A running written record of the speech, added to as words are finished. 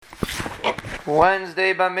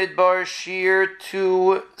Wednesday Bamidbar Shiur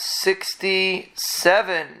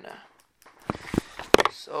 267.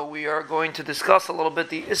 So we are going to discuss a little bit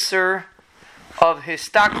the Isser of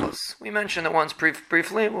Histaklus. We mentioned it once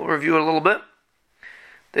briefly. We'll review it a little bit.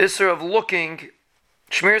 The Isser of looking,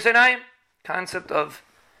 Shmir Sinayim, concept of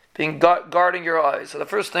being guarding your eyes. So the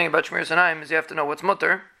first thing about Shmir Sinayim is you have to know what's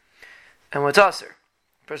mutter and what's aser.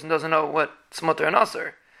 The person doesn't know what's mutter and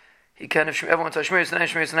aser. He can, if everyone says Shmir Sinayim,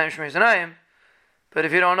 Shmir Sinayim, Shmir Sinayim, but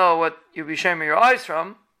if you don't know what you'll be shaming your eyes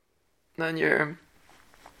from, then you're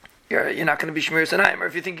not going to be Shmir Sinayim. Or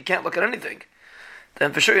if you think you can't look at anything,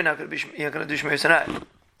 then for sure you're not going to do Shmir Sinayim.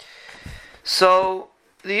 So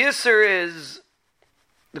the Isser is,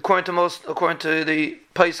 according to the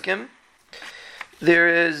Paiskim,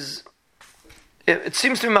 it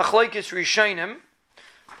seems to be Machlokes Rishonim,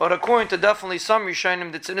 but according to definitely some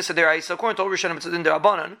Rishonim, it's an Isser Deraisa. According to all Rishonim, it's a Din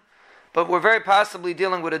Derabanan, but we're very possibly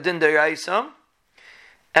dealing with a Din Deraisa.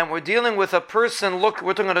 And we're dealing with a person, we're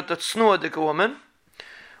talking about a tznuah woman.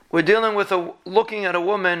 We're dealing with looking at a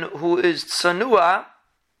woman who is tsanua,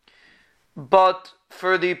 but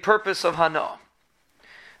for the purpose of hana.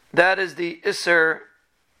 That is the Isser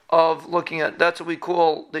of looking at, that's what we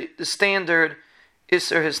call the standard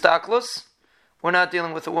Isser Histaklus. We're not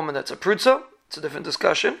dealing with a woman that's a prutza, it's a different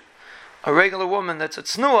discussion. A regular woman that's a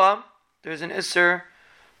tznuah, there's an Isser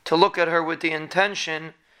to look at her with the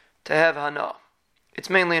intention to have hana. It's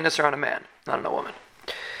mainly an Isser on a man, not on a woman.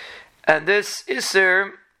 And this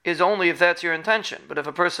Isser is only if that's your intention. But if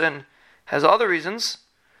a person has other reasons,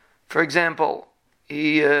 for example,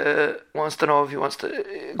 he wants to know if he wants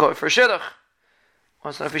to go for a shidduch,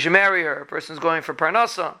 wants to know if he should marry her, a person's going for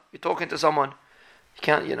parnasa, you're talking to someone, you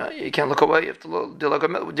can't look away, you have to deal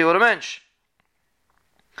with a mensch.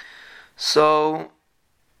 So,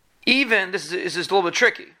 even, this is just a little bit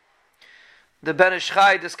tricky. The Ben Ish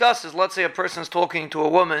Chai discusses, let's say a person is talking to a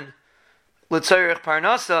woman, l'tzarech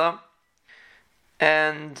parnasa,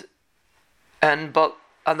 but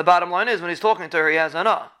the bottom line is, when he's talking to her, he has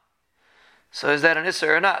hana. So is that an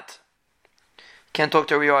Isser or not? Can't talk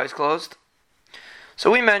to her with your eyes closed.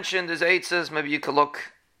 So we mentioned, there's eitzes, maybe you don't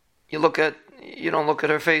look at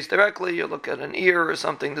her face directly, you look at an ear or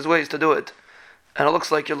something, there's ways to do it. And it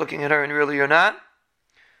looks like you're looking at her and really you're not.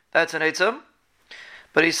 That's an eitzah.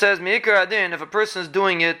 But he says, Me'ikar adin, if a person is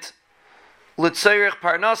doing it, l'tzarech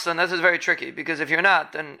parnasa, and this is very tricky, because if you're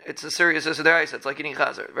not, then it's a serious Isser Deraisa. It's like eating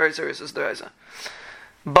chazer, very serious Isser Deraisa.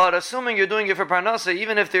 But assuming you're doing it for parnasa,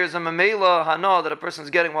 even if there's a memela hana that a person's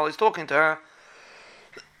getting while he's talking to her,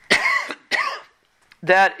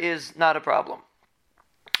 that is not a problem.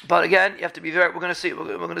 But again, you have to be very, we're going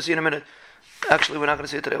to see in a minute. Actually, we're not going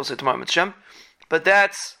to see it today, we'll see it tomorrow, Mitzshem. But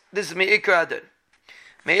this is Me'ikar adin.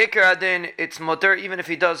 Me'ikar adin, it's moter, even if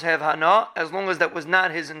he does have hana, as long as that was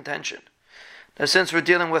not his intention. Now, since we're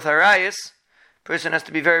dealing with harayis, person has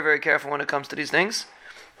to be very, very careful when it comes to these things,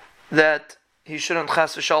 that he shouldn't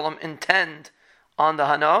chas v'shalom intend on the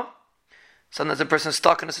hana. Sometimes the person's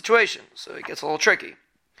stuck in a situation, so it gets a little tricky.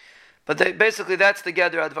 But basically, that's the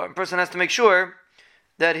gather advar. A person has to make sure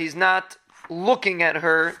that he's not looking at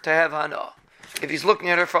her to have hana. If he's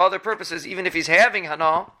looking at her for other purposes, even if he's having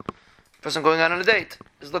hana, person going out on a date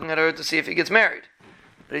is looking at her to see if he gets married,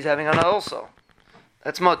 but he's having hana also.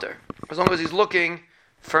 That's mutter. As long as he's looking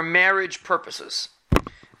for marriage purposes.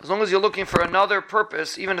 As long as you're looking for another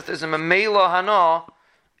purpose, even if there's a memela hana,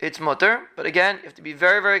 it's mutter. But again, you have to be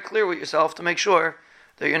very, very clear with yourself to make sure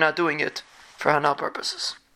that you're not doing it for hana purposes.